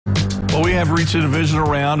Well, we have reached the divisional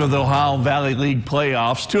round of the Ohio Valley League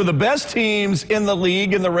playoffs. Two of the best teams in the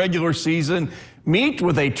league in the regular season meet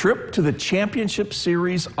with a trip to the championship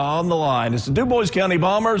series on the line. It's the DuBois County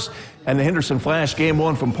Bombers and the Henderson Flash. Game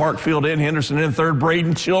one from Parkfield in Henderson in third.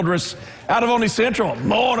 Braden Childress out of Only Central,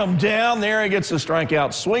 mowing them down. There he gets the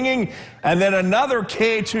strikeout swinging. And then another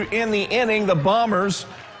K to end the inning. The Bombers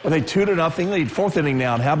with a 2-0 lead. Fourth inning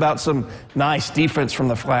now. And how about some nice defense from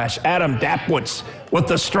the Flash? Adam Dapwitz with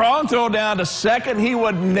the strong throw down to second. He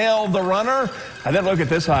would nail the runner. And then look at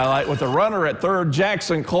this highlight with the runner at third.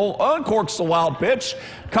 Jackson Cole uncorks the wild pitch.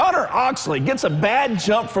 Connor Oxley gets a bad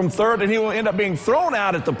jump from third, and he will end up being thrown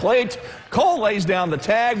out at the plate. Cole lays down the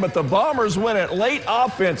tag, but the Bombers win it late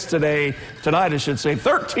offense tonight, I should say.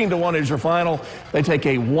 13-1 is your final. They take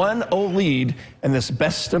a 1-0 lead in this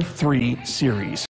best-of-3 series.